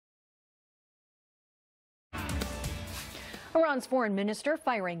Iran's foreign minister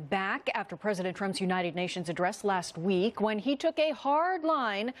firing back after President Trump's United Nations address last week when he took a hard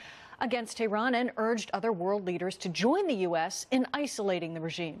line against Tehran and urged other world leaders to join the U.S. in isolating the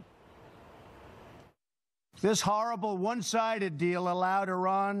regime. This horrible one-sided deal allowed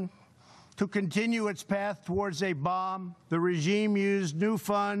Iran to continue its path towards a bomb. The regime used new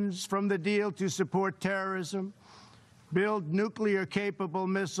funds from the deal to support terrorism, build nuclear-capable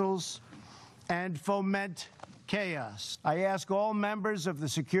missiles, and foment chaos. I ask all members of the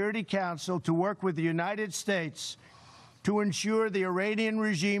Security Council to work with the United States to ensure the Iranian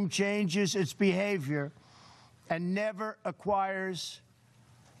regime changes its behavior and never acquires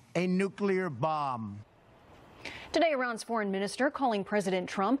a nuclear bomb. Today, Iran's foreign minister calling President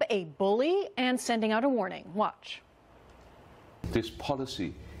Trump a bully and sending out a warning. Watch. This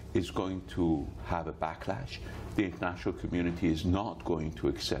policy is going to have a backlash. The international community is not going to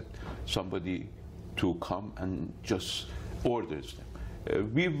accept somebody to come and just orders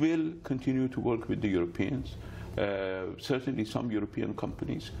them. We will continue to work with the Europeans. Certainly some European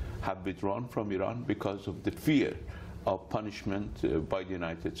companies have withdrawn from Iran because of the fear of punishment by the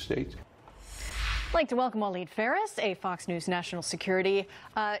United States. I'd like to welcome Waleed Phares, a Fox News national security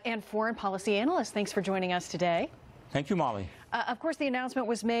and foreign policy analyst. Thanks for joining us today. Thank you, Molly. Of course, the announcement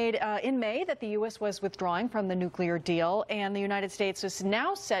was made in May that the U.S. was withdrawing from the nuclear deal, and the United States is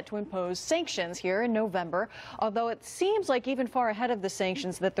now set to impose sanctions here in November, although it seems like even far ahead of the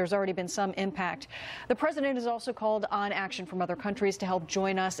sanctions that there's already been some impact. The president has also called on action from other countries to help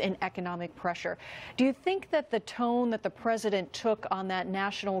join us in economic pressure. Do you think that the tone that the president took on that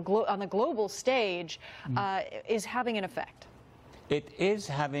on the global stage is having an effect? It is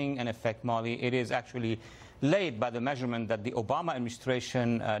having an effect, Molly. It is actually laid by the measurement that the Obama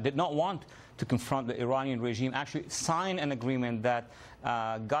administration did not want to confront the Iranian regime, actually sign an agreement that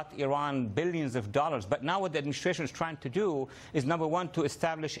got Iran billions of dollars. But now what the administration is trying to do is, number one, to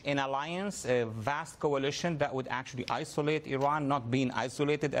establish an alliance, a vast coalition that would actually isolate Iran, not being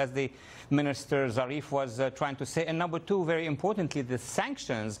isolated, as the Minister Zarif was trying to say. And number two, very importantly, the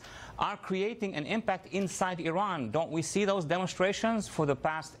sanctions are creating an impact inside Iran. Don't we see those demonstrations for the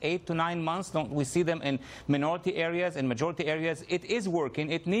past 8 to 9 months? Don't we see them in minority areas, in majority areas? It is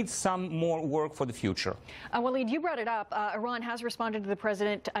working. It needs some more work for the future. Waleed, you brought it up. Iran has responded to the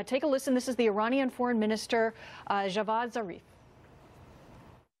president. Take a listen. This is the Iranian Foreign Minister, Javad Zarif.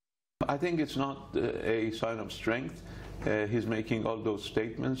 I think it's not a sign of strength. He's making all those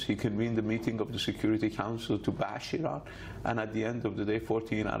statements. He convened the meeting of the Security Council to bash Iran, and at the end of the day,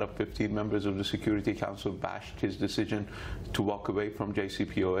 14 out of 15 members of the Security Council bashed his decision to walk away from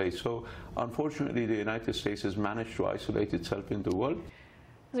JCPOA. So unfortunately, the United States has managed to isolate itself in the world.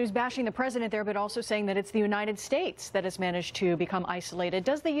 He was bashing the president there, but also saying that it's the United States that has managed to become isolated.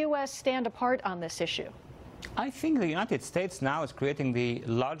 Does the U.S. stand apart on this issue? I think the United States now is creating the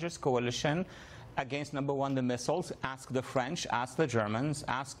largest coalition against, number one, the missiles. Ask the French, ask the Germans,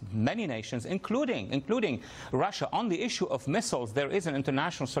 ask many nations, including Russia. On the issue of missiles, there is an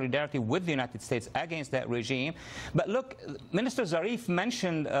international solidarity with the United States against that regime. But look, Minister Zarif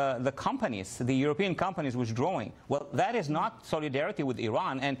mentioned the companies, the European companies withdrawing. Well, that is not solidarity with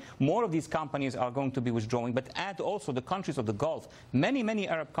Iran, and more of these companies are going to be withdrawing. But add also the countries of the Gulf, many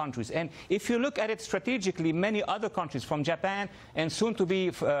Arab countries. And if you look at it strategically, many other countries, from Japan and soon to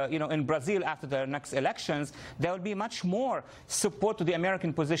be in Brazil after the next elections, there will be much more support to the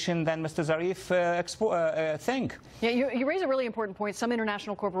American position than Mr. Zarif think. Yeah, you raise a really important point. Some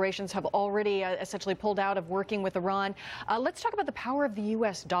international corporations have already essentially pulled out of working with Iran. Let's talk about the power of the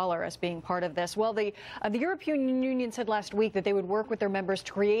U.S. dollar as being part of this. Well, the European Union said last week that they would work with their members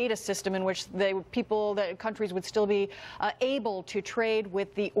to create a system in which countries would still be able to trade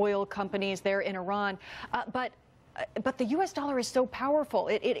with the oil companies there in Iran. But the U.S. dollar is so powerful.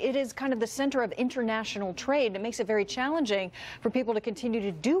 It is kind of the center of international trade. It makes it very challenging for people to continue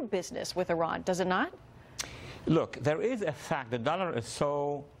to do business with Iran, does it not? Look, there is a fact. The dollar is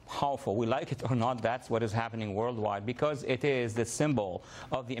so powerful, we like it or not, that's what is happening worldwide, because it is the symbol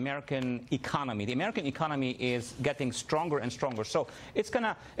of the American economy. The American economy is getting stronger and stronger. So it's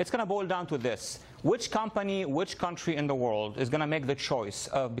gonna boil down to this: which company, which country in the world is gonna make the choice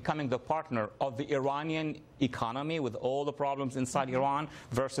of becoming the partner of the Iranian economy with all the problems inside Iran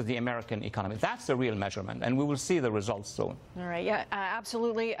versus the American economy? That's the real measurement, and we will see the results soon. All right, yeah,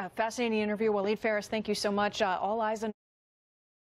 absolutely. Fascinating interview. Waleed Phares, thank you so much. All eyes on